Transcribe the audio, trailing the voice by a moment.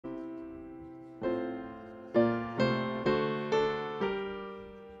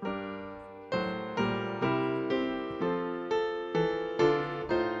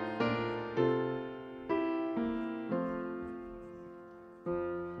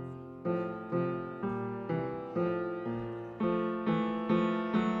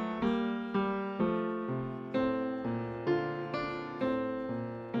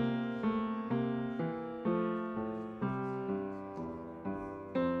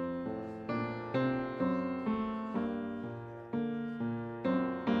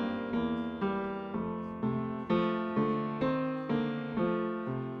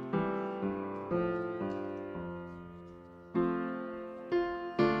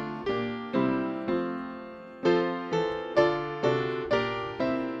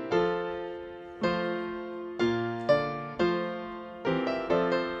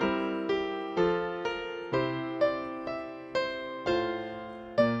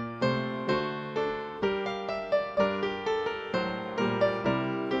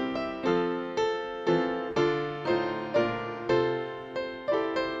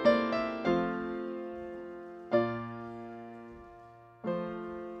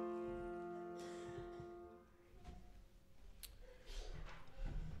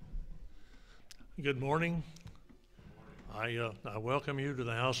Good morning. I welcome you to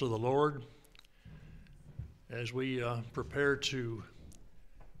the house of the Lord as we prepare to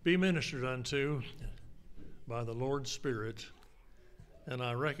be ministered unto by the Lord's Spirit. And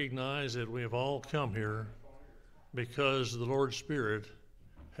I recognize that we have all come here because the Lord's Spirit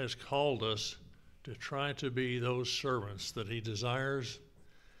has called us to try to be those servants that He desires,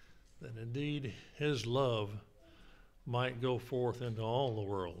 that indeed His love might go forth into all the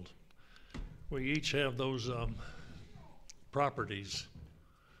world. We each have those properties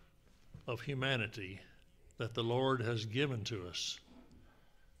of humanity that the Lord has given to us.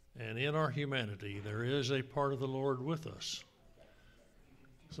 And in our humanity, there is a part of the Lord with us.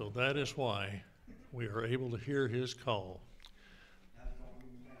 So that is why we are able to hear His call.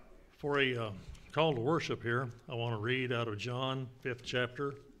 For a call to worship here, I want to read out of John, 5th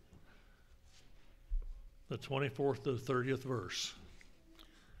chapter, the 24th to the 30th verse.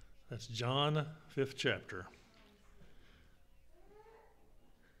 That's John, 5th chapter.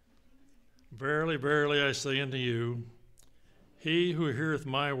 Verily, verily, I say unto you, he who heareth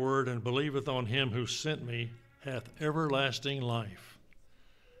my word and believeth on him who sent me hath everlasting life,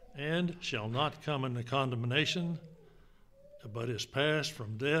 and shall not come into condemnation, but is passed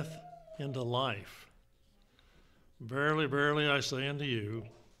from death into life. Verily, verily, I say unto you,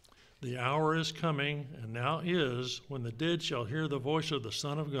 the hour is coming, and now is, when the dead shall hear the voice of the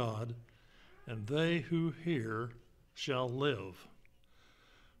Son of God, and they who hear shall live.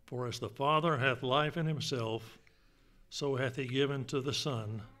 For as the Father hath life in himself, so hath he given to the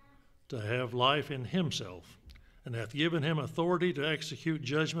Son to have life in himself, and hath given him authority to execute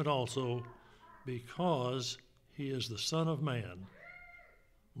judgment also, because he is the Son of Man.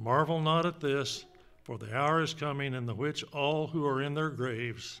 Marvel not at this, for the hour is coming in the which all who are in their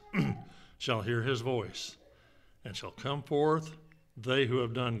graves shall hear his voice, and shall come forth, they who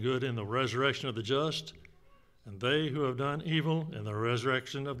have done good in the resurrection of the just, and they who have done evil in the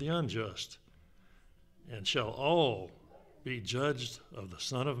resurrection of the unjust, and shall all be judged of the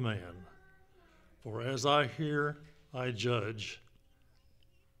Son of Man. For as I hear, I judge,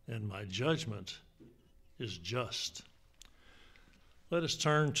 and my judgment is just. Let us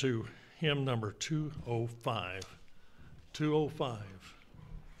turn to hymn number 205. 205.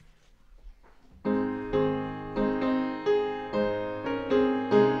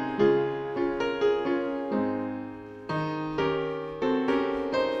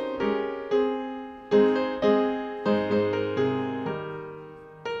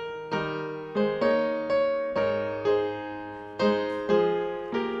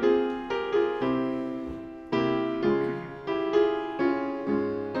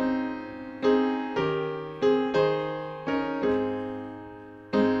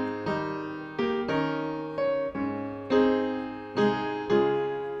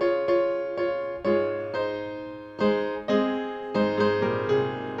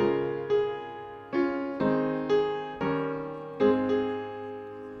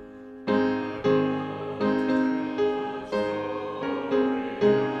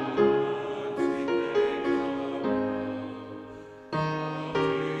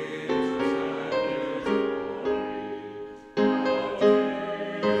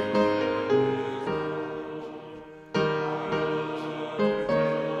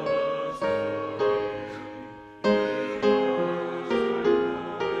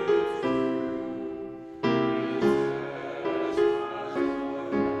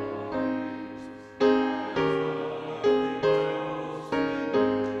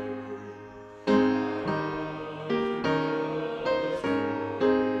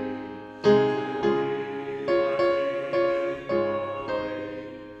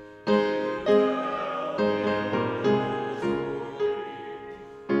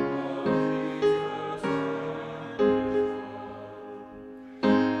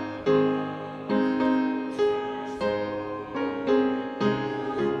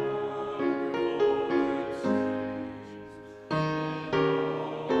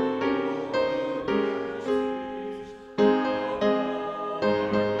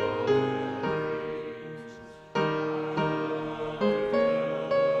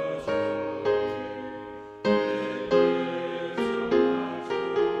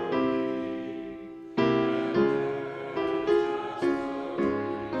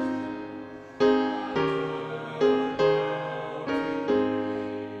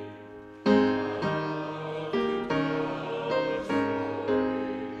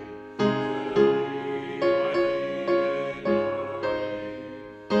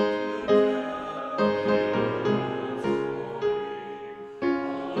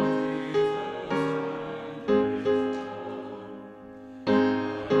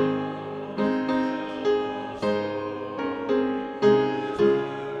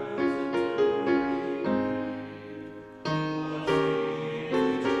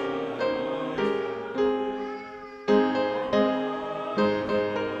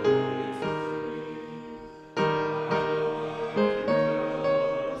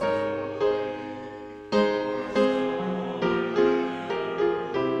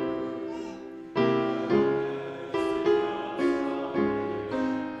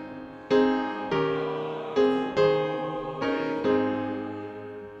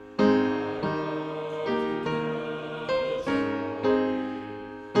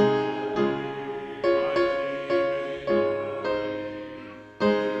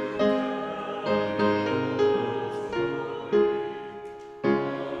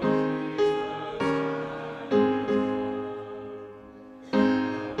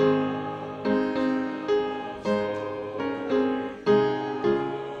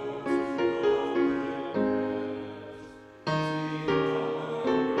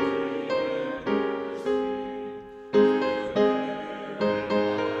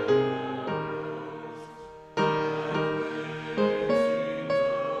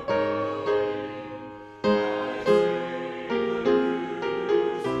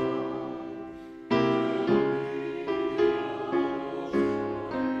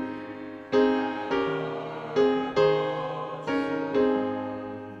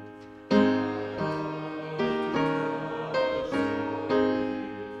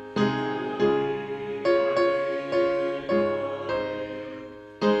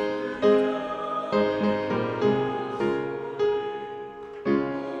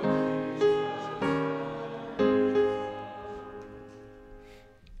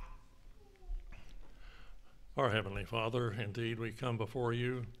 Father, indeed we come before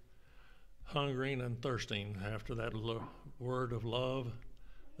you hungering and thirsting after that word of love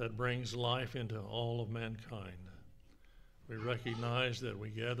that brings life into all of mankind. We recognize that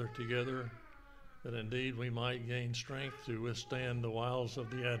we gather together that indeed we might gain strength to withstand the wiles of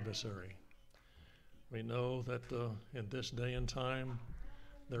the adversary. We know that in this day and time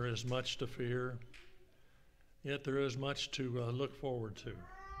there is much to fear, yet there is much to look forward to,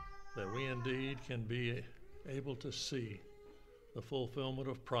 that we indeed can be able to see the fulfillment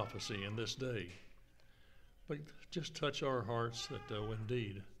of prophecy in this day. But just touch our hearts that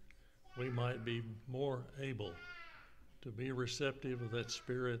indeed we might be more able to be receptive of that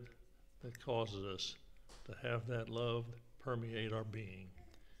spirit that causes us to have that love permeate our being.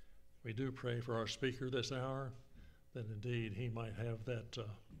 We do pray for our speaker this hour, that indeed he might have that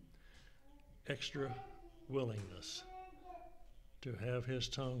extra willingness to have his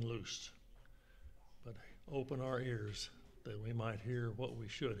tongue loosed, but open our ears that we might hear what we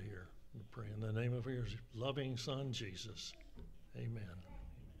should hear. We pray in the name of your loving Son, Jesus. Amen.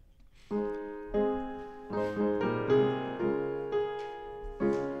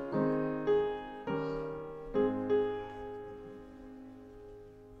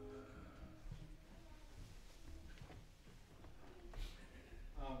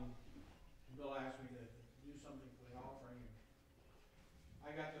 Bill asked me to do something for the offering.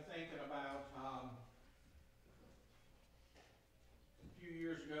 I got to thinking about a few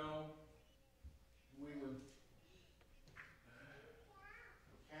years ago,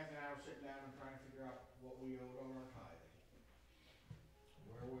 Kathy and I were sitting down and trying to figure out what we owed on our tithing,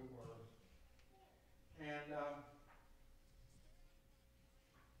 where we were, and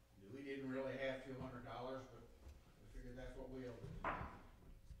we didn't really have $200, but we figured that's what we owed.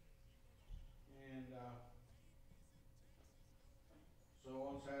 And so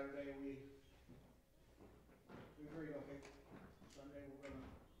on Saturday we agreed, okay, Sunday we're gonna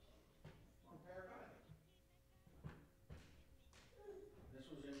pay our tithing. This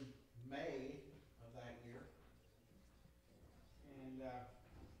was in May of that year, and I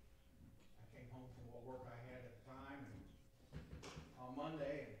came home from what work I had at the time, and on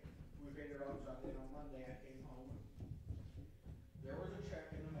Monday, we paid it on Sunday, and on Monday I came home, and there was a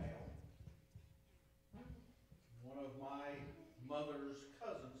check in the mail. One of my mother's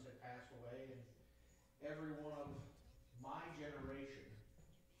cousins had passed away, and every one of my generation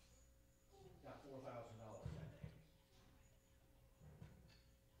got $4,000 that day.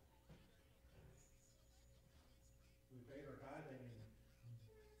 We paid our tithing,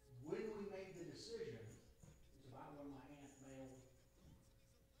 and when we made the decision, it's about when my aunt mailed it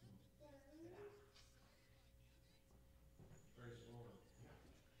out. Praise the Lord. Yeah.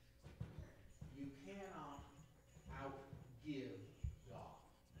 You cannot outgive God.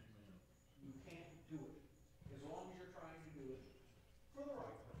 Amen. You can't do it. As long as you're trying to do it for the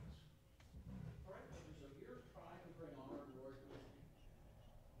right purpose. The right purpose. If you're trying to bring honor and glory to Him,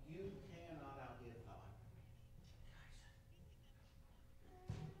 you cannot outgive God.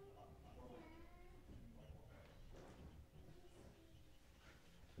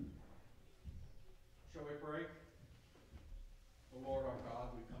 Shall we pray? O Lord our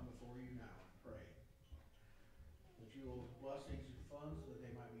God, we come before you now and pray that you will bless these funds, that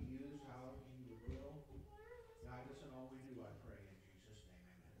they might be used however you will. Guide us in all we do, I pray in Jesus' name,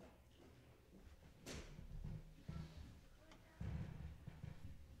 amen.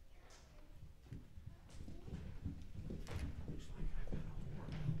 Looks like I've got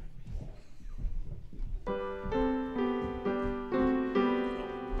homework helping me.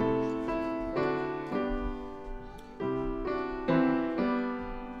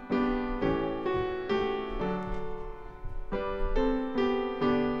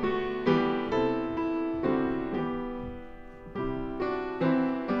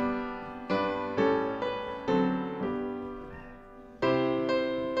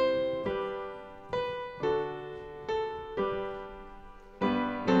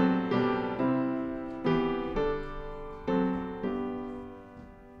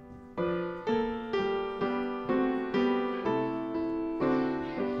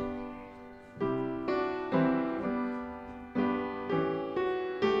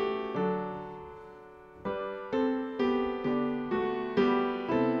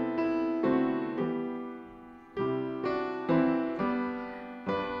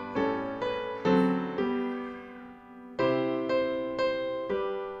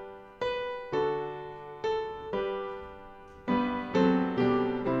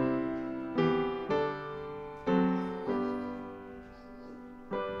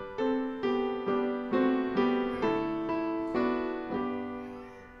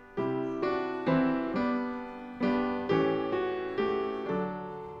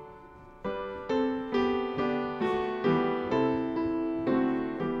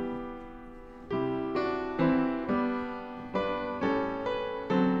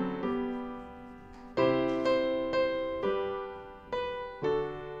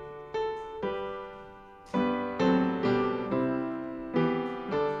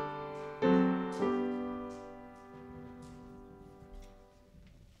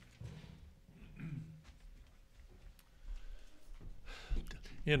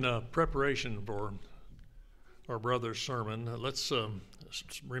 In preparation for our brother's sermon, let's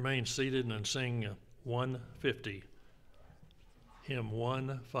remain seated and sing 150, hymn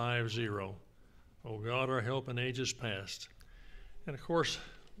 150, O God, our help in ages past. And of course,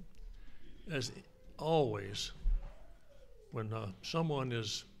 as always, when someone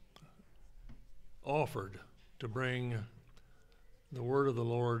is offered to bring the word of the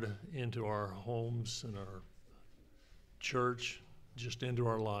Lord into our homes and our church, just into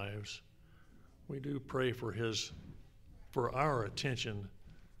our lives, we do pray for our attention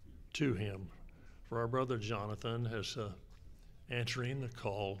to him, for our brother Jonathan as answering the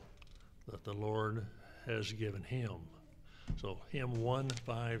call that the Lord has given him. So hymn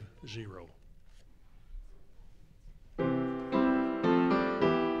 150.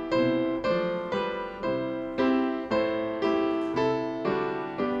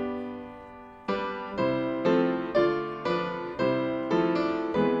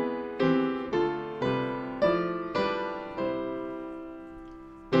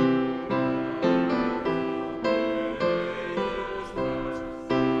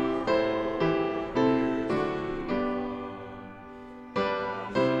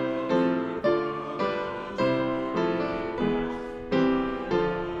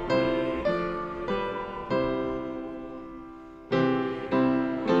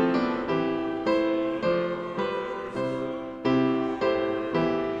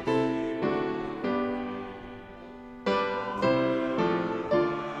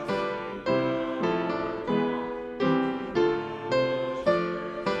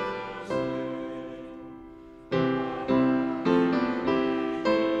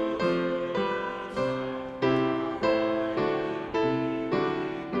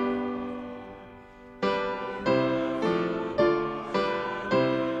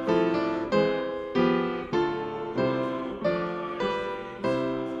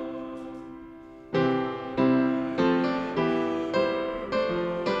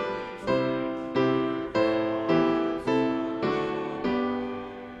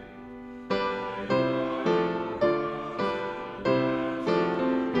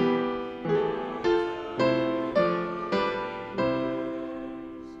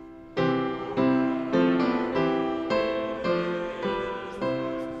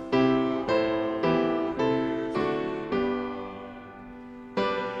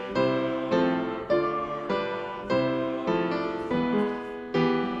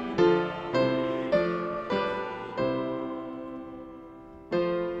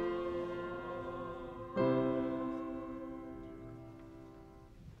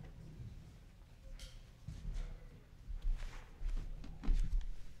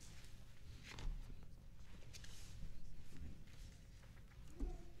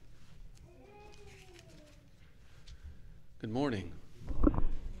 Good morning.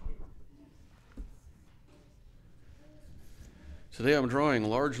 Today I'm drawing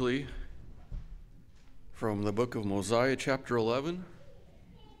largely from the book of Mosiah, chapter 11,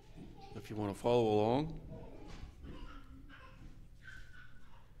 if you want to follow along.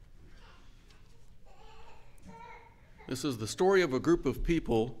 This is the story of a group of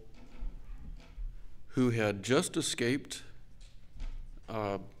people who had just escaped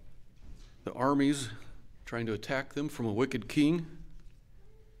the armies trying to attack them from a wicked king.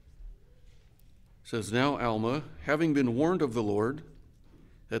 It says, Now Alma, having been warned of the Lord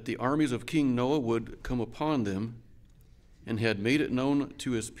that the armies of King Noah would come upon them, and had made it known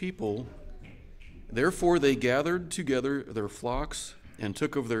to his people, therefore they gathered together their flocks and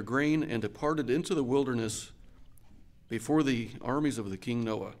took of their grain and departed into the wilderness before the armies of the King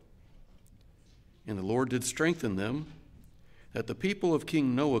Noah. And the Lord did strengthen them, that the people of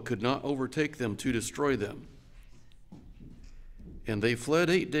King Noah could not overtake them to destroy them. And they fled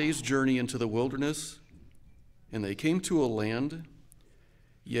 8 days' journey into the wilderness, and they came to a land,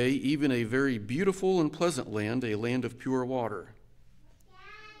 yea, even a very beautiful and pleasant land, a land of pure water.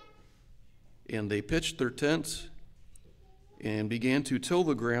 And they pitched their tents, and began to till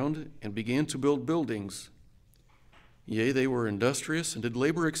the ground, and began to build buildings. Yea, they were industrious, and did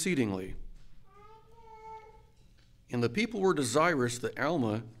labor exceedingly. And the people were desirous that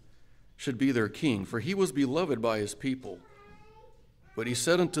Alma should be their king, for he was beloved by his people. But he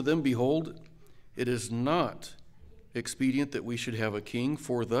said unto them, Behold, it is not expedient that we should have a king,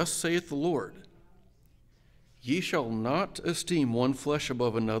 for thus saith the Lord, Ye shall not esteem one flesh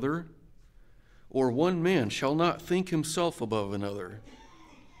above another, or one man shall not think himself above another.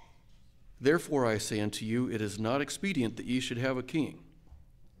 Therefore I say unto you, it is not expedient that ye should have a king.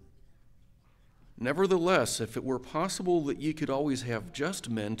 Nevertheless, if it were possible that ye could always have just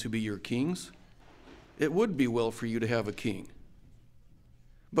men to be your kings, it would be well for you to have a king.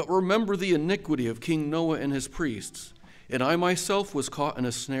 But remember the iniquity of King Noah and his priests. And I myself was caught in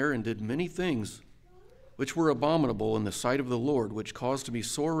a snare and did many things which were abominable in the sight of the Lord, which caused me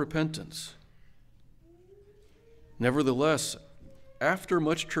sore repentance. Nevertheless, after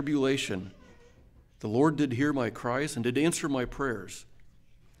much tribulation, the Lord did hear my cries and did answer my prayers,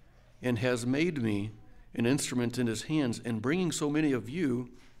 and has made me an instrument in his hands in bringing so many of you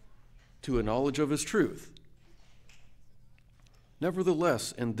to a knowledge of his truth.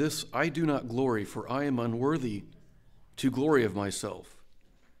 Nevertheless, in this I do not glory, for I am unworthy to glory of myself.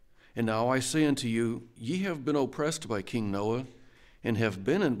 And now I say unto you, ye have been oppressed by King Noah, and have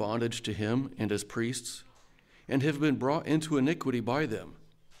been in bondage to him and his priests, and have been brought into iniquity by them.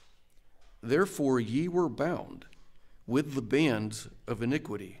 Therefore ye were bound with the bands of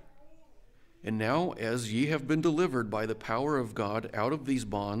iniquity. And now as ye have been delivered by the power of God out of these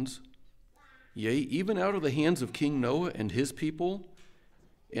bonds, yea, even out of the hands of King Noah and his people,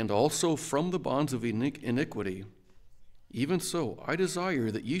 and also from the bonds of iniquity, even so I desire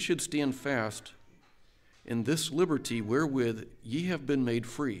that ye should stand fast in this liberty wherewith ye have been made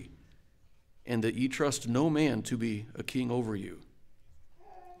free, and that ye trust no man to be a king over you.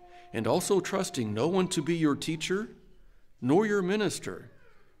 And also trusting no one to be your teacher, nor your minister,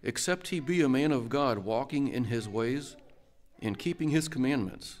 except he be a man of God, walking in his ways and keeping his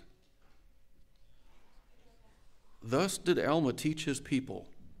commandments. Thus did Alma teach his people,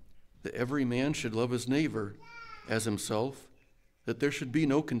 that every man should love his neighbor as himself, that there should be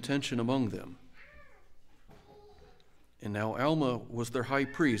no contention among them. And now Alma was their high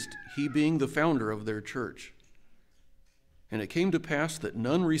priest, he being the founder of their church. And it came to pass that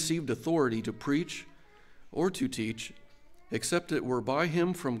none received authority to preach or to teach, except it were by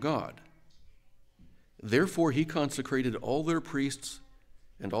him from God. Therefore he consecrated all their priests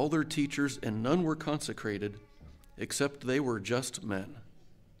and all their teachers, and none were consecrated, except they were just men.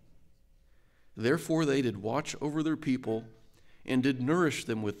 Therefore they did watch over their people, and did nourish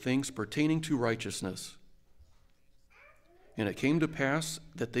them with things pertaining to righteousness. And it came to pass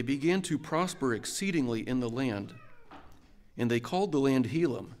that they began to prosper exceedingly in the land, and they called the land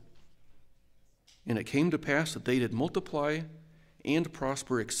Helam. And it came to pass that they did multiply and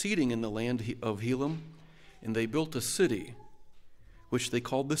prosper exceeding in the land of Helam, and they built a city, which they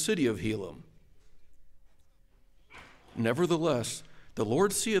called the city of Helam. Nevertheless, the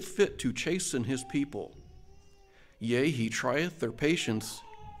Lord seeth fit to chasten his people. Yea, he trieth their patience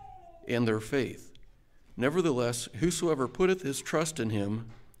and their faith. Nevertheless, whosoever putteth his trust in him,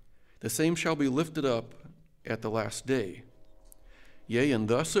 the same shall be lifted up at the last day. Yea, and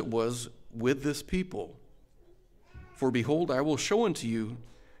thus it was with this people. For behold, I will show unto you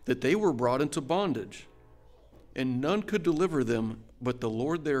that they were brought into bondage, and none could deliver them but the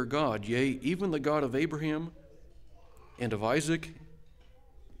Lord their God, yea, even the God of Abraham, and of Isaac,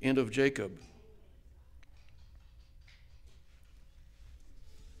 and of Jacob.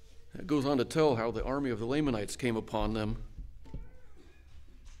 It goes on to tell how the army of the Lamanites came upon them.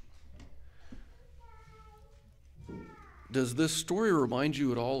 Does this story remind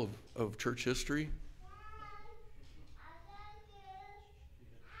you at all of church history?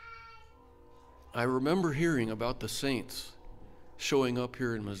 I remember hearing about the saints showing up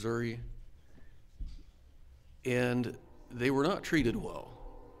here in Missouri, and they were not treated well.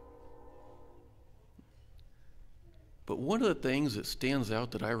 But one of the things that stands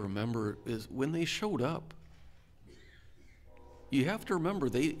out that I remember is when they showed up. You have to remember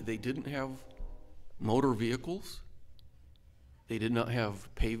they didn't have motor vehicles. They did not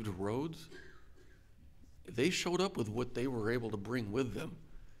have paved roads. They showed up with what they were able to bring with them.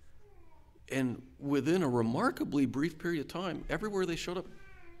 And within a remarkably brief period of time, everywhere they showed up,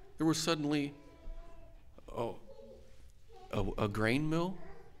 there was suddenly a grain mill.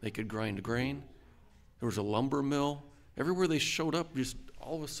 They could grind grain. There was a lumber mill. Everywhere they showed up, just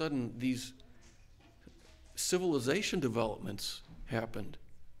all of a sudden, these civilization developments happened.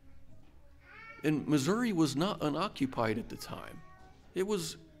 And Missouri was not unoccupied at the time. It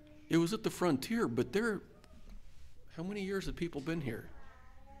was at the frontier, but how many years had people been here?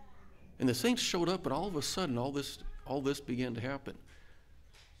 And the saints showed up, and all of a sudden, all this began to happen.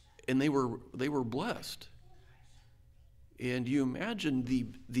 And they were blessed. And you imagine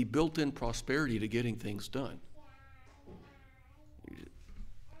the built-in prosperity to getting things done.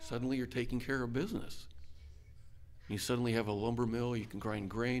 Suddenly you're taking care of business. You suddenly have a lumber mill, you can grind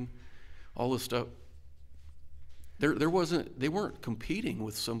grain, all this stuff. They weren't competing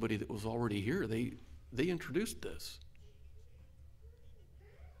with somebody that was already here. They introduced this.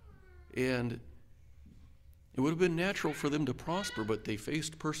 And it would have been natural for them to prosper, but they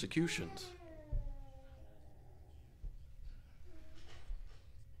faced persecutions.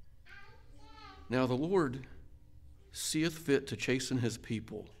 Now the Lord seeth fit to chasten his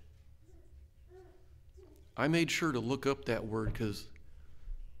people. I made sure to look up that word because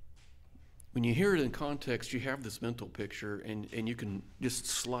when you hear it in context, you have this mental picture and you can just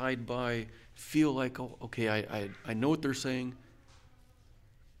slide by, feel like, oh, okay, I know what they're saying.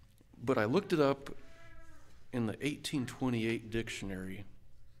 But I looked it up in the 1828 dictionary,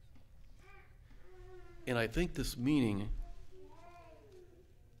 and I think this meaning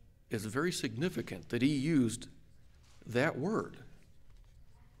is very significant that he used that word.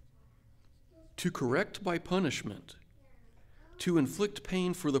 To correct by punishment, to inflict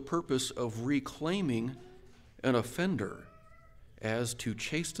pain for the purpose of reclaiming an offender, as to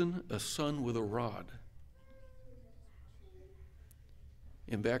chasten a son with a rod.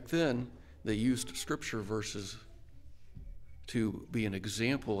 And back then, they used scripture verses to be an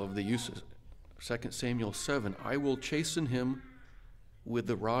example of the use of 2 Samuel 7. I will chasten him with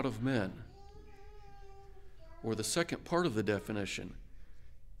the rod of men. Or the second part of the definition,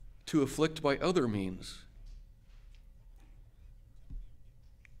 to afflict by other means.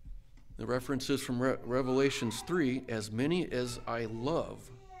 The reference is from Revelations 3, as many as I love,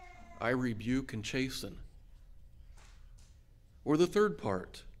 I rebuke and chasten. Or the third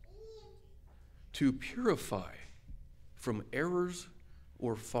part, to purify from errors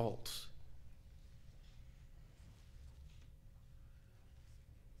or faults.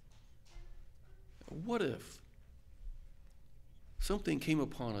 What if something came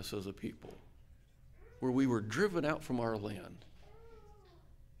upon us as a people where we were driven out from our land?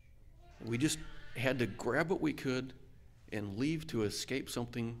 We just had to grab what we could and leave to escape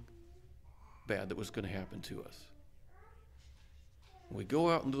something bad that was going to happen to us. We go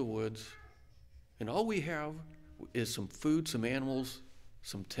out into the woods, and all we have is some food, some animals,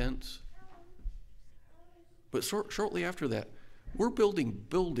 some tents. But shortly after that, we're building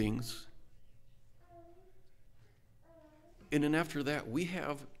buildings, and then after that, we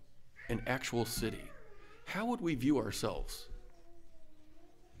have an actual city. How would we view ourselves?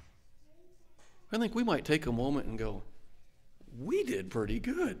 I think we might take a moment and go, we did pretty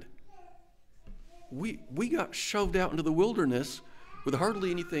good. We got shoved out into the wilderness with hardly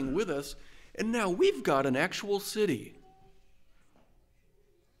anything with us, and now we've got an actual city.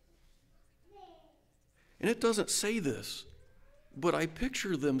 And it doesn't say this, but I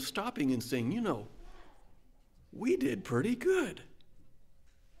picture them stopping and saying, you know, we did pretty good.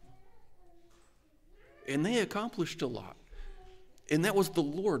 And they accomplished a lot. And that was the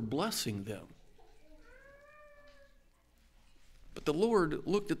Lord blessing them. But the Lord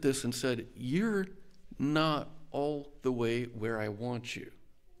looked at this and said, you're not all the way where I want you.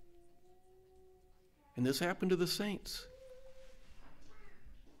 And this happened to the saints.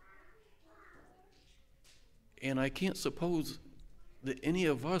 And I can't suppose that any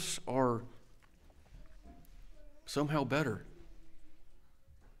of us are somehow better.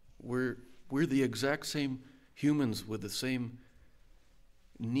 We're the exact same humans with the same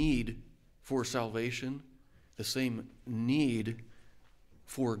need for salvation, the same need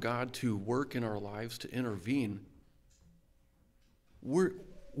for God to work in our lives, to intervene. We're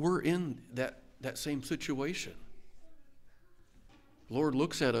in that same situation. Lord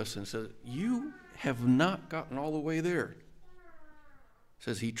looks at us and says, you have not gotten all the way there.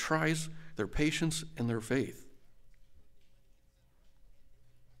 Says he tries their patience and their faith.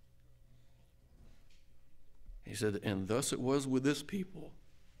 He said, and thus it was with this people.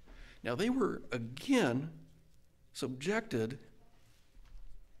 Now they were again subjected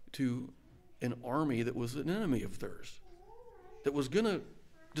to an army that was an enemy of theirs, that was going to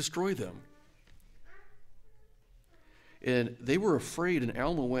destroy them. And they were afraid, and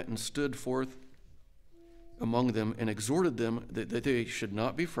Alma went and stood forth among them and exhorted them that they should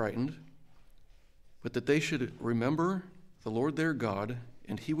not be frightened, but that they should remember the Lord their God,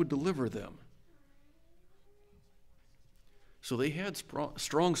 and he would deliver them. So they had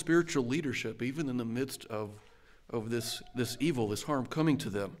strong spiritual leadership even in the midst of this evil, this harm coming to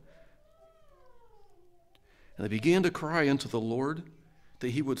them. And they began to cry unto the Lord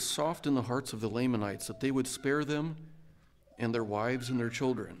that he would soften the hearts of the Lamanites, that they would spare them and their wives and their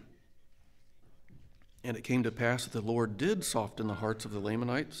children. And it came to pass that the Lord did soften the hearts of the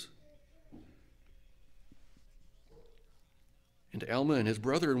Lamanites. And Alma and his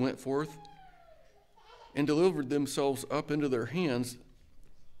brethren went forth and delivered themselves up into their hands,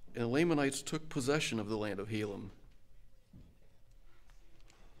 and the Lamanites took possession of the land of Helam.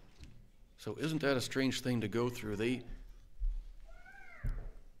 So isn't that a strange thing to go through?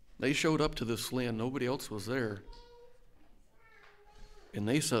 They showed up to this land, nobody else was there, and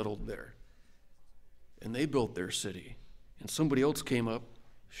they settled there, and they built their city, and somebody else came up,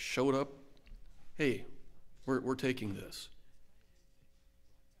 showed up, hey, we're taking this.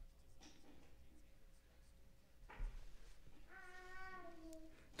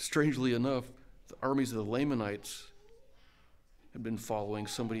 Strangely enough, the armies of the Lamanites had been following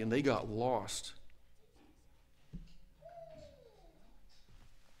somebody, and they got lost.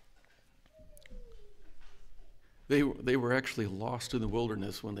 They were actually lost in the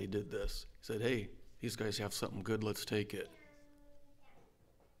wilderness when they did this. He said, hey, these guys have something good, let's take it.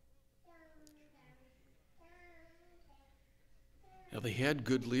 Now, they had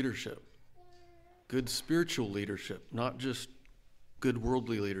good leadership, good spiritual leadership, not just good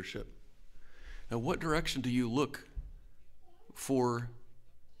worldly leadership. Now, what direction do you look for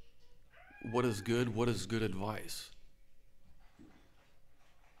what is good advice?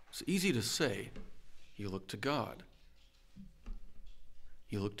 It's easy to say. You look to God.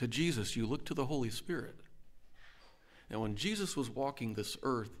 You look to Jesus. You look to the Holy Spirit. Now, when Jesus was walking this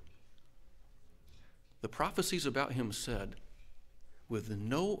earth, the prophecies about him said, with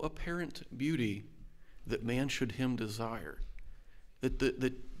no apparent beauty that man should him desire, that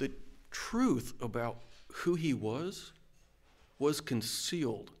the truth about who he was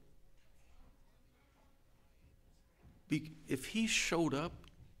concealed. If he showed up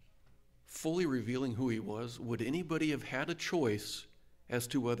fully revealing who he was, would anybody have had a choice as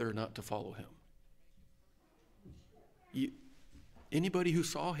to whether or not to follow him? Anybody who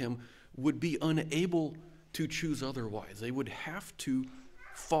saw him would be unable to choose otherwise. They would have to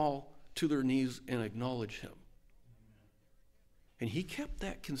fall to their knees and acknowledge him. And he kept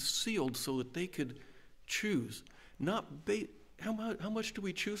that concealed so that they could choose. How much do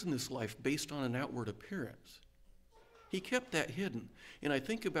we choose in this life based on an outward appearance? He kept that hidden. And I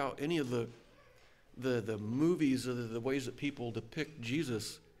think about any of the movies or the ways that people depict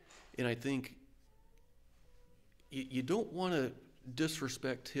Jesus, and I think you don't want to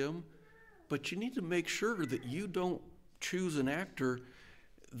disrespect him, but you need to make sure that you don't choose an actor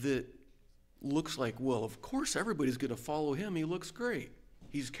that looks like, well, of course everybody's going to follow him. He looks great.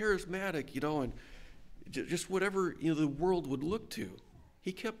 He's charismatic, and just whatever the world would look to.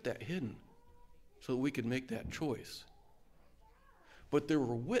 He kept that hidden so that we could make that choice. But there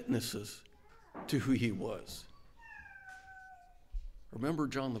were witnesses to who he was. Remember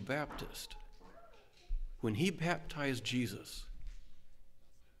John the Baptist. When he baptized Jesus,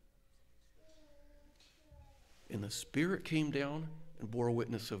 and the Spirit came down and bore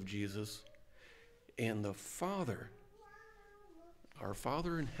witness of Jesus, and the Father, our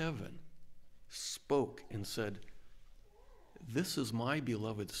Father in heaven, spoke and said, "This is my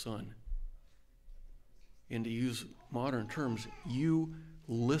beloved Son." And to use modern terms, you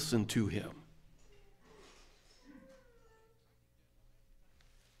listen to him.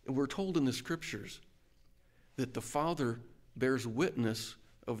 And we're told in the Scriptures that the Father bears witness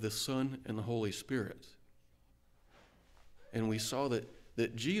of the Son and the Holy Spirit. And we saw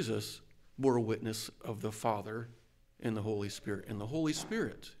that Jesus bore witness of the Father and the Holy Spirit. And the Holy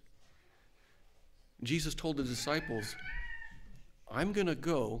Spirit, Jesus told the disciples, I'm going to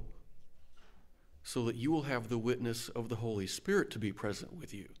go so that you will have the witness of the Holy Spirit to be present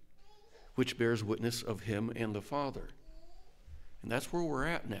with you, which bears witness of him and the Father. And that's where we're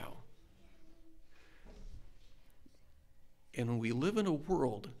at now. And we live in a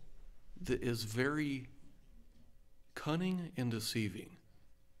world that is very cunning and deceiving.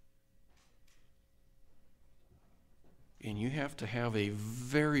 And you have to have a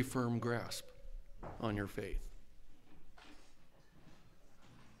very firm grasp on your faith.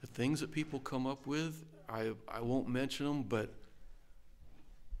 The things that people come up with, I won't mention them, but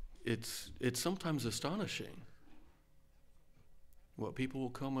it's sometimes astonishing what people will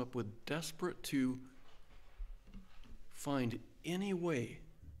come up with, desperate to find any way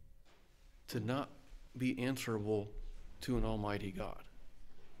to not be answerable to an almighty God.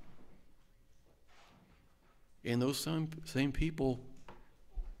 And those same people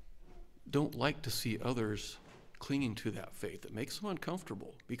don't like to see others clinging to that faith. It makes them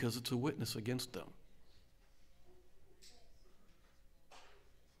uncomfortable because it's a witness against them.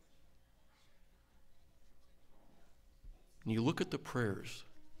 And you look at the prayers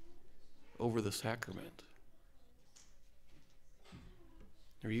over the sacrament.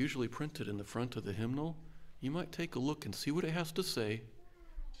 They're usually printed in the front of the hymnal. You might take a look and see what it has to say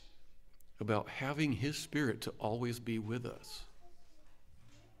about having his Spirit to always be with us.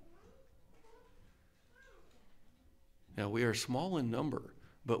 Now, we are small in number,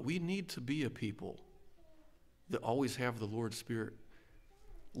 but we need to be a people that always have the Lord's Spirit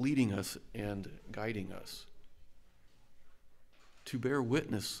leading us and guiding us to bear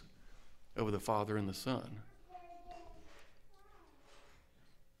witness of the Father and the Son.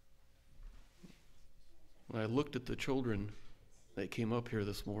 when I looked at the children that came up here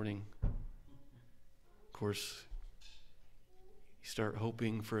this morning, of course, you start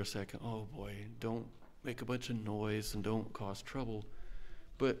hoping for a second, oh boy, don't make a bunch of noise and don't cause trouble.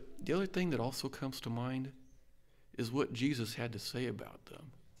 But the other thing that also comes to mind is what Jesus had to say about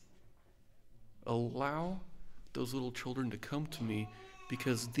them. Allow those little children to come to me,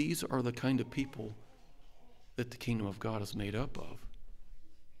 because these are the kind of people that the kingdom of God is made up of.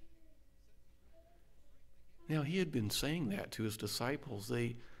 Now, he had been saying that to his disciples.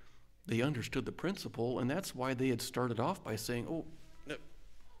 They understood the principle, and that's why they had started off by saying, oh,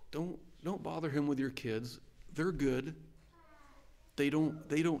 no, don't bother him with your kids. They're good. They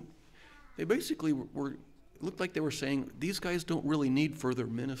basically were, it looked like they were saying, these guys don't really need further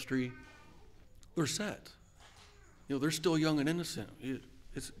ministry. They're set. They're still young and innocent.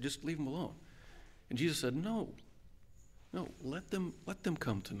 Just leave them alone. And Jesus said, no, let them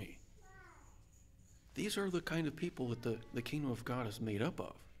come to me. These are the kind of people that the kingdom of God is made up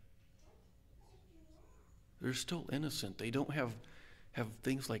of. They're still innocent. They don't have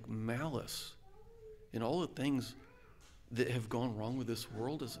things like malice. And all the things that have gone wrong with this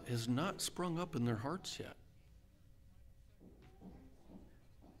world has not sprung up in their hearts yet.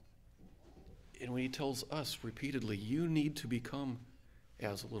 And when he tells us repeatedly, you need to become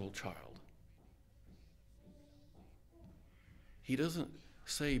as a little child, he doesn't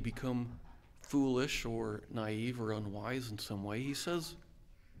say become foolish or naive or unwise in some way. He says,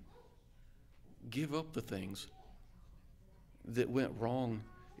 give up the things that went wrong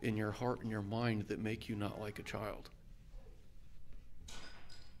in your heart and your mind that make you not like a child.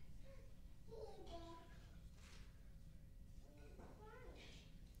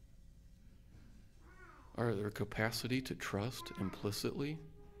 Are their capacity to trust implicitly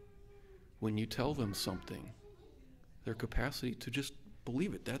when you tell them something, their capacity to just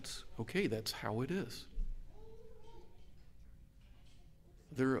believe it. That's okay, that's how it is.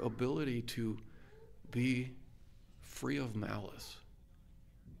 Their ability to be free of malice,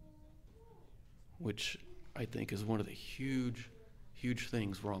 which I think is one of the huge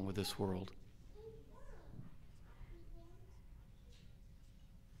things wrong with this world.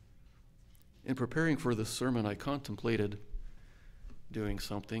 In preparing for this sermon, I contemplated doing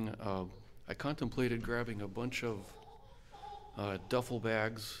something. I contemplated grabbing a bunch of duffel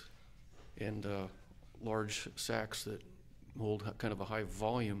bags and large sacks that hold kind of a high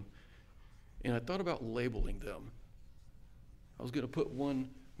volume, and I thought about labeling them. I was going to put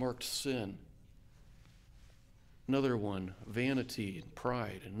one marked sin, another one vanity and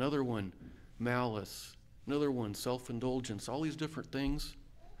pride, another one malice, another one self-indulgence, all these different things,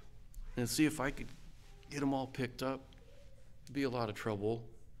 and see if I could get them all picked up. It'd be a lot of trouble,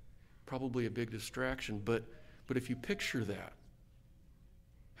 probably a big distraction, but if you picture that,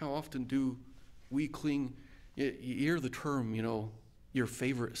 how often do we cling? You hear the term, your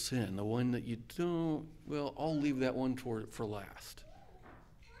favorite sin, the one that you don't, well, I'll leave that one for last.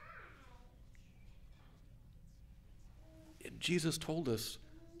 Jesus told us,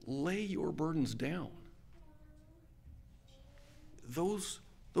 lay your burdens down. Those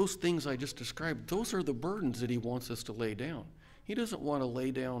things I just described, those are the burdens that he wants us to lay down. He doesn't want to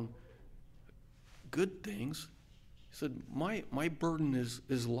lay down good things. He said, my burden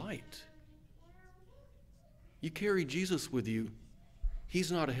is light. You carry Jesus with you.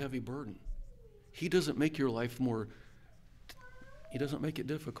 He's not a heavy burden. He doesn't make your life he doesn't make it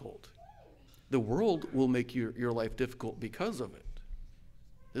difficult. The world will make your life difficult because of it.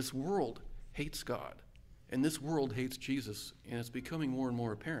 This world hates God, and this world hates Jesus, and it's becoming more and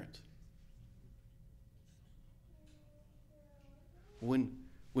more apparent.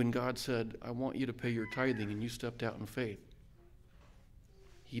 When God said, I want you to pay your tithing, and you stepped out in faith,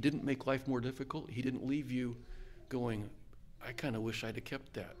 he didn't make life more difficult. He didn't leave you going, I kind of wish I'd have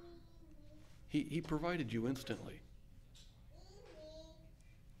kept that. He provided you instantly.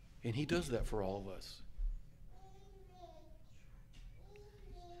 And he does that for all of us.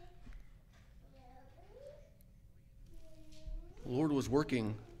 The Lord was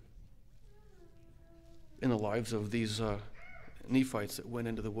working in the lives of these Nephites that went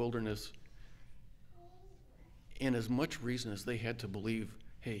into the wilderness, and as much reason as they had to believe,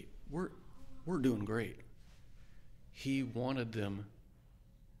 hey, we're doing great, he wanted them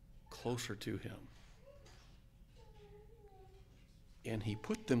closer to him. And he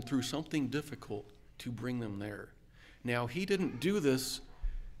put them through something difficult to bring them there. Now, he didn't do this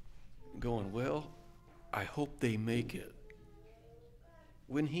going, well, I hope they make it.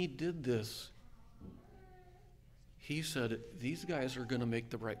 When he did this, he said, these guys are going to make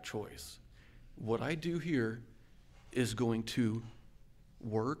the right choice. What I do here is going to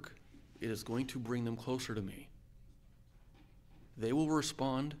work it is going to bring them closer to me. They will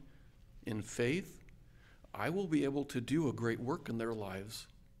respond in faith. I will be able to do a great work in their lives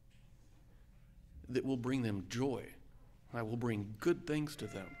that will bring them joy. I will bring good things to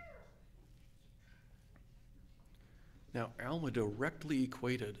them. Now, Alma directly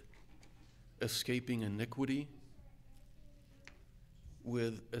equated escaping iniquity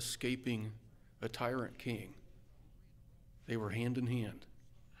with escaping a tyrant king. They were hand in hand.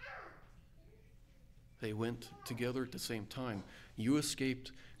 They went together at the same time. You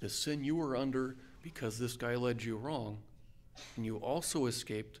escaped the sin you were under because this guy led you wrong, and you also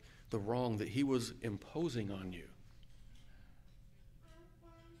escaped the wrong that he was imposing on you.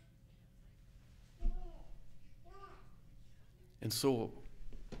 And so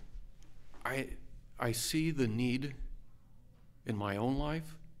I see the need in my own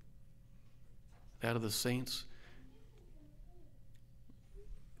life, that of the saints,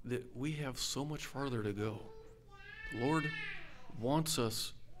 that we have so much farther to go. The Lord wants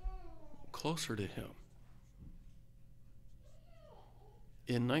us closer to Him.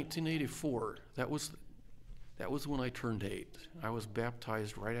 In 1984, that was when I turned 8. I was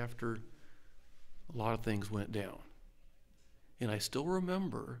baptized right after a lot of things went down. And I still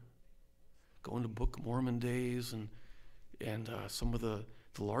remember going to Book of Mormon days and some of the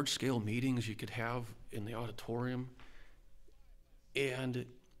large-scale meetings you could have in the auditorium. And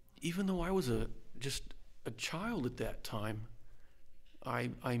even though I was just a child at that time,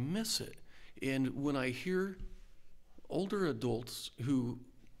 I miss it. And when I hear older adults who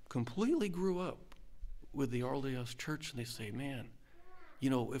completely grew up with the RLDS Church, and they say, man, you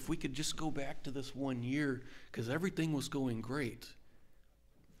know, if we could just go back to this 1 year because everything was going great,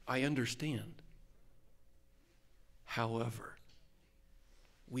 I understand. However,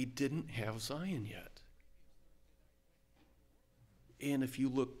 we didn't have Zion yet. And if you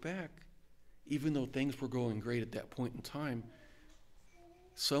look back, even though things were going great at that point in time,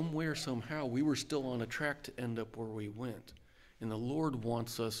 somewhere, somehow, we were still on a track to end up where we went. And the Lord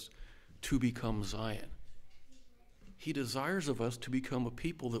wants us to become Zion. He desires of us to become a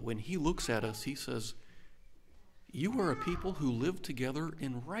people that when He looks at us, He says, you are a people who live together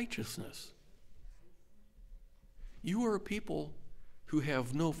in righteousness. You are a people who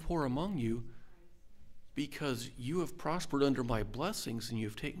have no poor among you because you have prospered under my blessings and you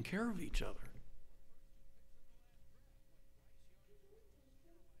have taken care of each other.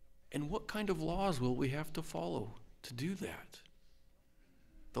 And what kind of laws will we have to follow to do that?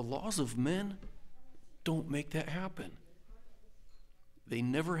 The laws of men don't make that happen. They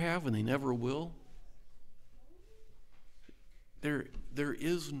never have and they never will. There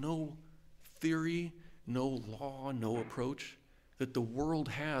is no theory, no law, no approach that the world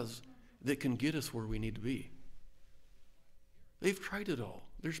has that can get us where we need to be. They've tried it all.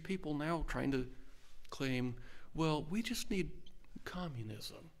 There's people now trying to claim, well, we just need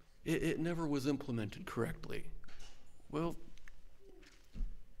communism. It never was implemented correctly. Well,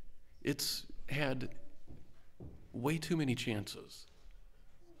 it's had way too many chances.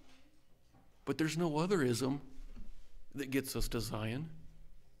 But there's no other ism that gets us to Zion.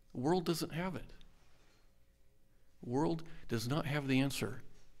 The world doesn't have it. The world does not have the answer.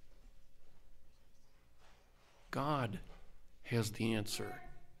 God has the answer.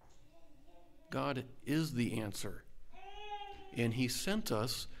 God is the answer. And He sent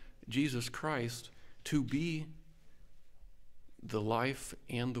us, Jesus Christ, to be the life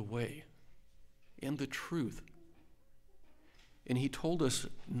and the way and the truth. And He told us,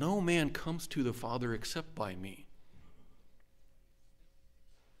 no man comes to the Father except by me.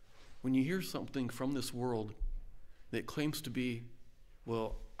 When you hear something from this world that claims to be,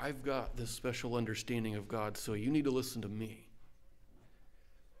 well, I've got this special understanding of God, so you need to listen to me.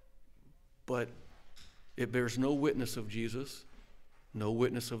 But it bears no witness of Jesus, no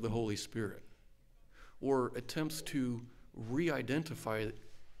witness of the Holy Spirit, or attempts to re-identify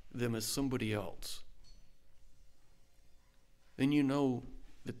them as somebody else. Then you know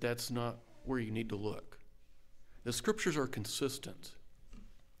that that's not where you need to look. The Scriptures are consistent.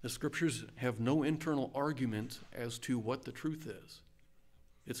 The Scriptures have no internal argument as to what the truth is.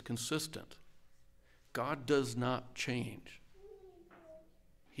 It's consistent. God does not change.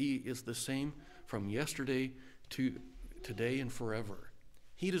 He is the same from yesterday to today and forever.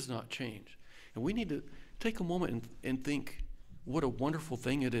 He does not change. And we need to take a moment and think what a wonderful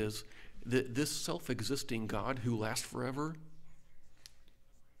thing it is that this self-existing God who lasts forever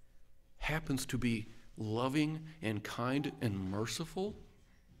happens to be loving and kind and merciful.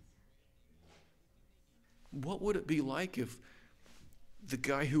 What would it be like if the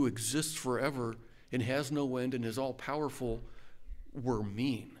guy who exists forever and has no end and is all-powerful were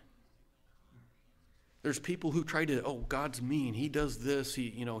mean? There's people who try to, oh, God's mean. He does this.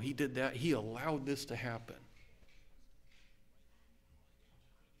 He did that. He allowed this to happen.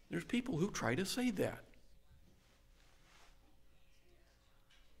 There's people who try to say that.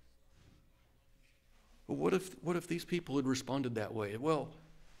 But what if these people had responded that way? Well,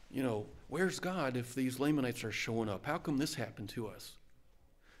 where's God if these Lamanites are showing up? How come this happened to us?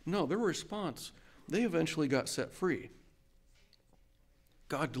 No, their response, they eventually got set free.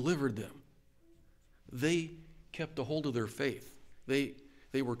 God delivered them. They kept a hold of their faith. They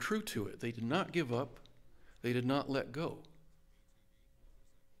were true to it. They did not give up. They did not let go.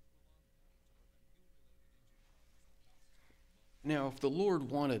 Now, if the Lord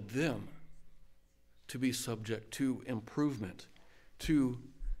wanted them to be subject to improvement, to,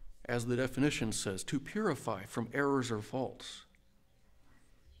 as the definition says, to purify from errors or faults,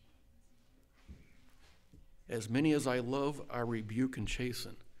 as many as I love, I rebuke and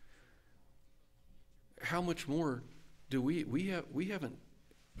chasten. How much more do we haven't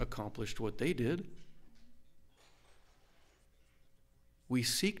accomplished what they did. We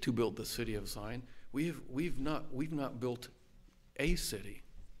seek to build the city of Zion. We've not built a city.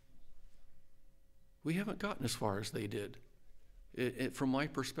 We haven't gotten as far as they did. From my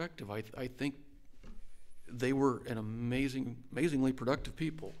perspective, I think they were an amazingly productive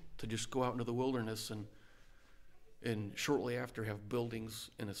people to just go out into the wilderness and shortly after have buildings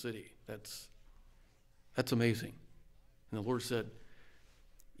in a city. That's amazing. And the Lord said,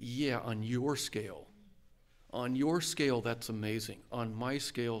 yeah, on your scale, that's amazing. On my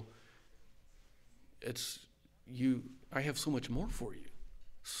scale, I have so much more for you.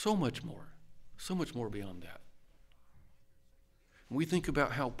 So much more beyond that. And we think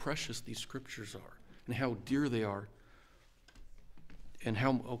about how precious these scriptures are and how dear they are and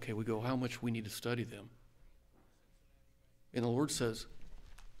how much we need to study them. And the Lord says,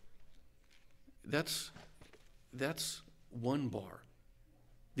 that's one bar.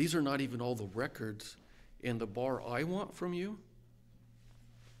 These are not even all the records. And the bar I want from you,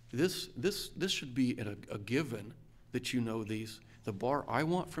 this should be a given that you know these. The bar I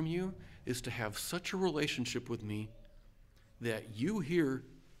want from you is to have such a relationship with me that you hear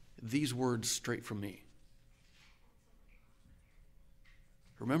these words straight from me.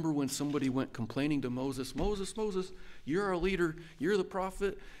 Remember when somebody went complaining to Moses, Moses, you're our leader, you're the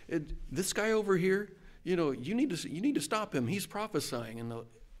prophet, and this guy over here, you need to stop him. He's prophesying. And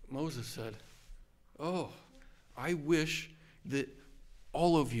Moses said, oh, I wish that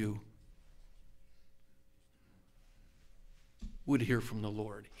all of you would hear from the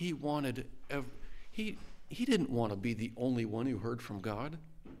Lord. He didn't want to be the only one who heard from God.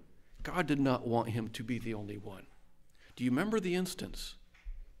 God did not want him to be the only one. Do you remember the instance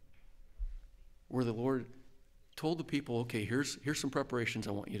where the Lord told the people, okay, here's some preparations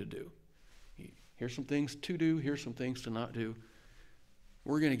I want you to do. Here's some things to do. Here's some things to not do.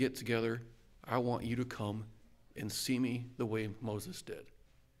 We're going to get together. I want you to come and see me the way Moses did.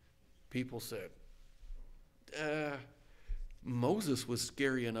 People said, Moses was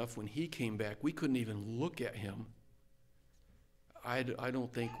scary enough when he came back. We couldn't even look at him. I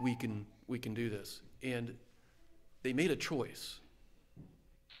don't think we can do this. And they made a choice.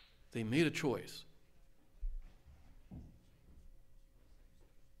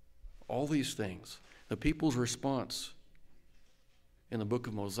 All these things, the people's response in the book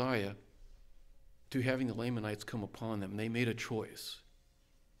of Mosiah to having the Lamanites come upon them, they made a choice.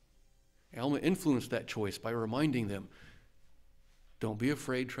 Alma influenced that choice by reminding them, don't be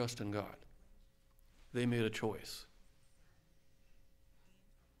afraid, trust in God. They made a choice.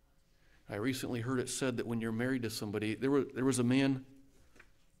 I recently heard it said that when you're married to somebody, there was a man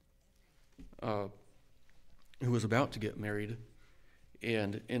who was about to get married,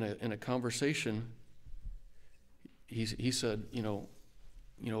 and in a conversation, he said,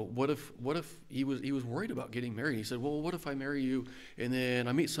 what if he was worried about getting married? He said, well, what if I marry you and then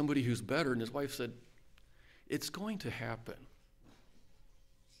I meet somebody who's better? And his wife said, it's going to happen.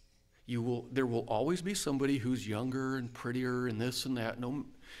 There will always be somebody who's younger and prettier and this and that.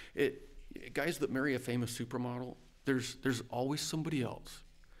 Guys that marry a famous supermodel, there's always somebody else.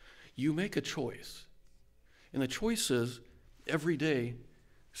 You make a choice. And the choice is, every day,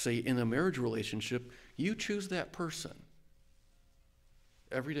 say in a marriage relationship, you choose that person.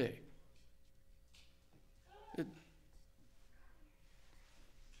 Every day.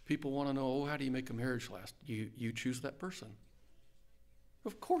 People want to know, how do you make a marriage last? You choose that person.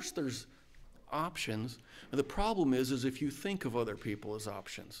 Of course there's options. The problem is if you think of other people as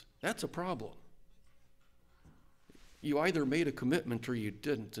options. That's a problem. You either made a commitment or you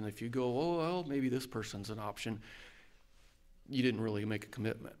didn't. And if you go, oh, well, maybe this person's an option, you didn't really make a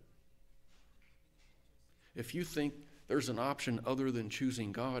commitment. if you think there's an option other than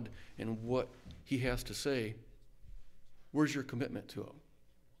choosing God and what he has to say, where's your commitment to him?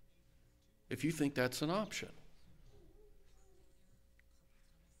 If you think that's an option.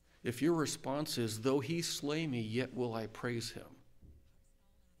 If your response is, though he slay me, yet will I praise him,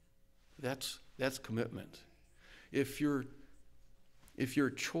 that's commitment. If your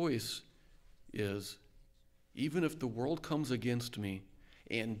choice is, even if the world comes against me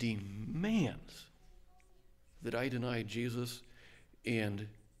and demands that I deny Jesus, and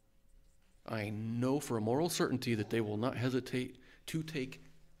I know for a moral certainty that they will not hesitate to take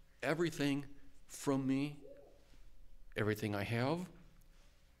everything from me, everything I have,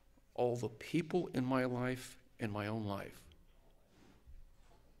 all the people in my life and my own life.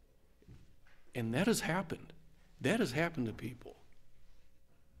 And that has happened. That has happened to people.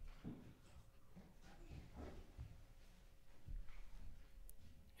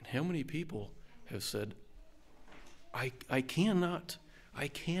 And how many people have said, I cannot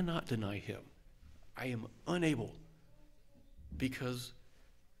deny him. I am unable, because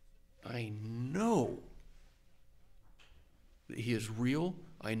I know that he is real.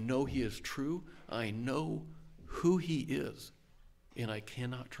 I know he is true. I know who he is, and I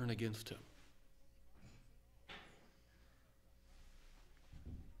cannot turn against him.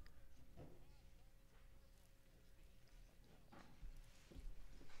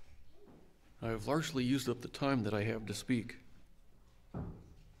 I have largely used up the time that I have to speak,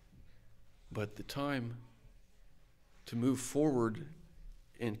 but the time to move forward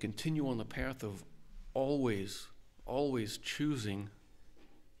and continue on the path of always choosing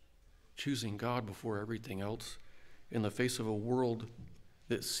God before everything else in the face of a world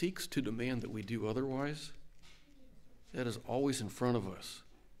that seeks to demand that we do otherwise, that is always in front of us.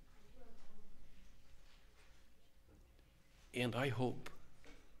 And I hope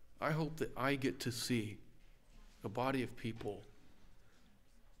that I get to see a body of people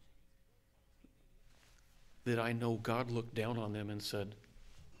that I know God looked down on them and said,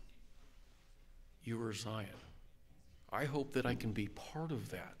 "You are Zion." I hope that I can be part of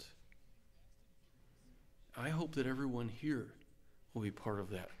that. I hope that everyone here will be part of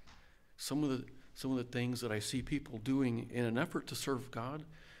that. Some of the things that I see people doing in an effort to serve God,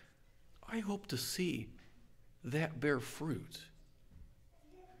 I hope to see that bear fruit.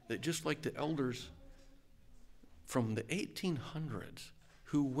 That just like the elders from the 1800s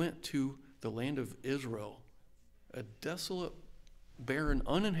who went to the land of Israel, a desolate, barren,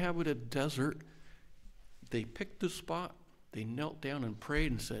 uninhabited desert, they picked a spot, they knelt down and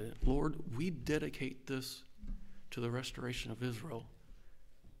prayed and said, "Lord, we dedicate this to the restoration of Israel."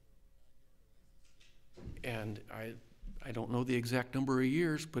 And I don't know the exact number of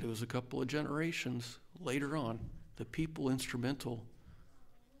years, but it was a couple of generations later on, the people instrumental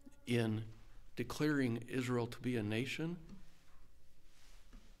in declaring Israel to be a nation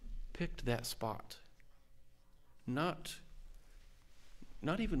picked that spot. Not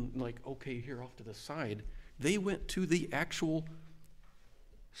even like, okay, here off to the side. They went to the actual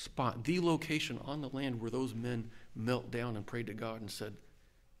spot, the location on the land where those men knelt down and prayed to God and said,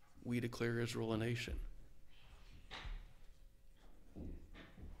 "We declare Israel a nation."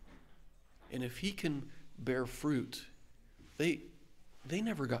 And if he can bear fruit, they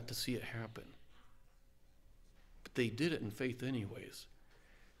never got to see it happen. But they did it in faith anyways.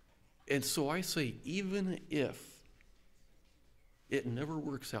 And so I say, even if it never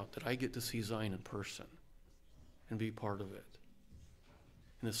works out that I get to see Zion in person and be part of it,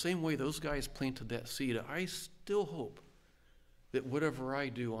 in the same way those guys planted that seed, I still hope that whatever I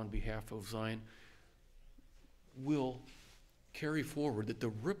do on behalf of Zion will carry forward, that the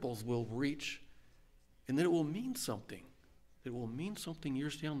ripples will reach, and that it will mean something. It will mean something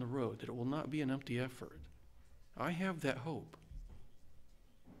years down the road, that it will not be an empty effort. I have that hope.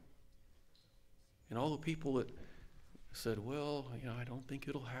 And all the people that said, "Well, I don't think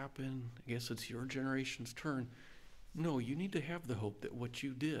it'll happen. I guess it's your generation's turn." No, you need to have the hope that what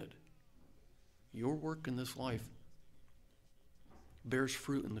you did, your work in this life, bears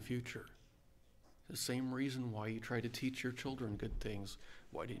fruit in the future. The same reason why you try to teach your children good things,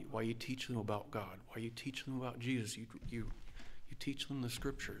 why you teach them about God, why you teach them about Jesus, you teach them the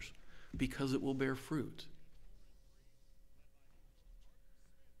scriptures, because it will bear fruit.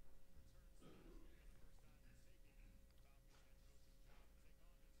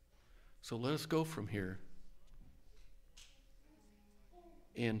 So let us go from here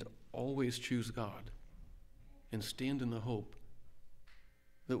and always choose God and stand in the hope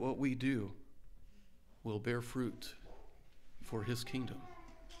that what we do will bear fruit for his kingdom.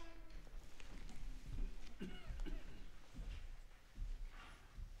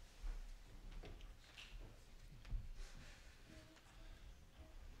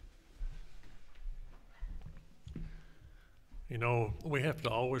 You know, we have to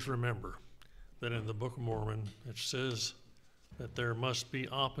always remember that in the Book of Mormon it says that there must be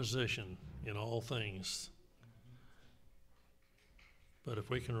opposition in all things. But if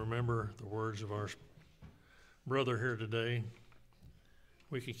we can remember the words of our brother here today,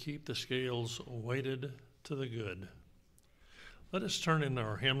 we can keep the scales weighted to the good. Let us turn in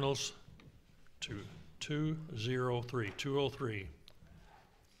our hymnals to 203.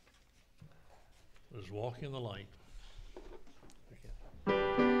 Let us walk in the light.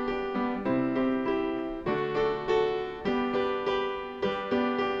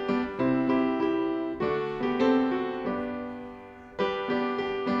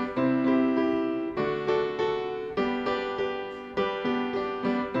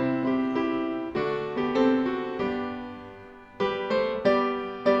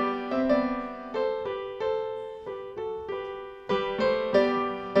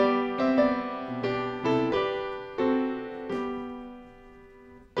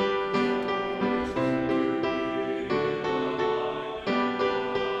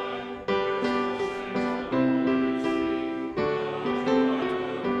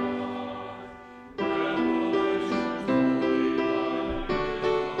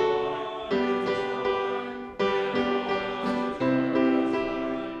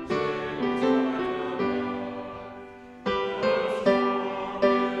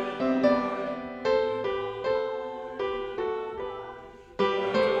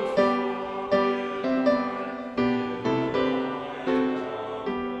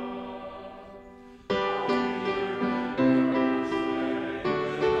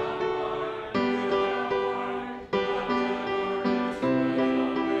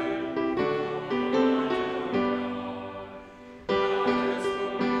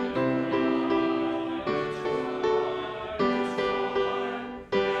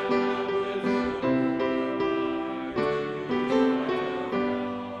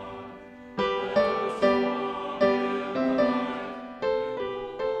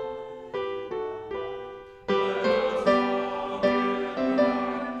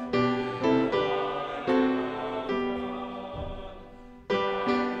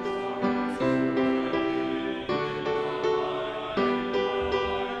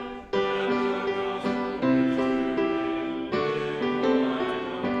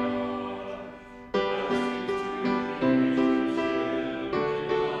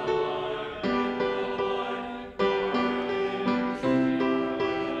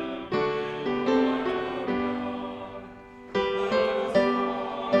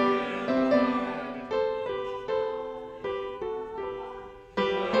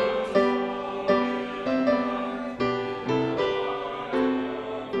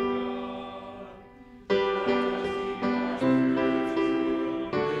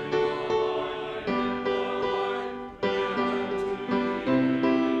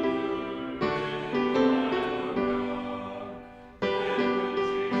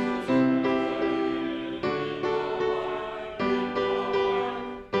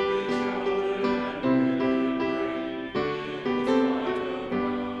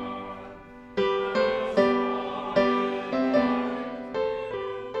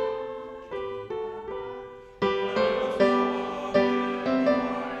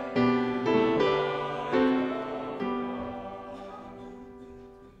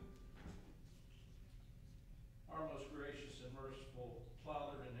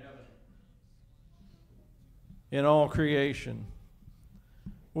 In all creation,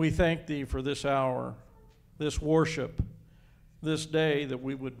 we thank thee for this hour, this worship, this day that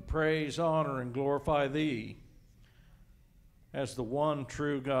we would praise, honor, and glorify thee as the one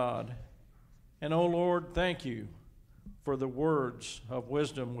true God. And, O Lord, thank you for the words of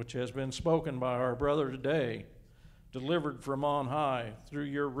wisdom which has been spoken by our brother today, delivered from on high through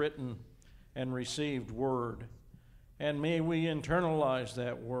your written and received word. And may we internalize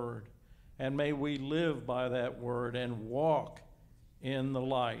that word, and may we live by that word and walk in the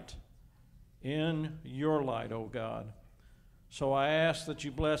light, in your light, O God. So I ask that you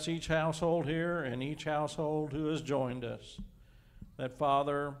bless each household here and each household who has joined us, that,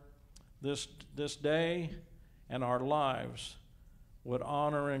 Father, this day and our lives would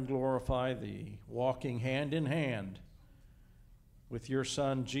honor and glorify thee, walking hand in hand with your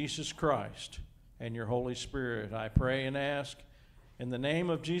Son, Jesus Christ, and your Holy Spirit. I pray and ask in the name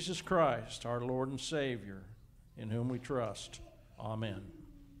of Jesus Christ, our Lord and Savior, in whom we trust. Amen.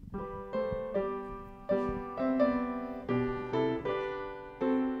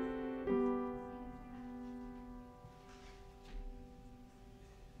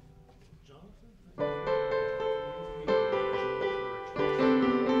 Jonathan?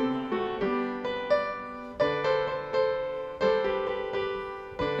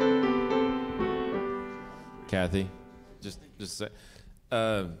 Kathy, just say,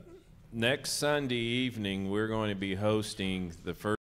 next Sunday evening, we're going to be hosting the first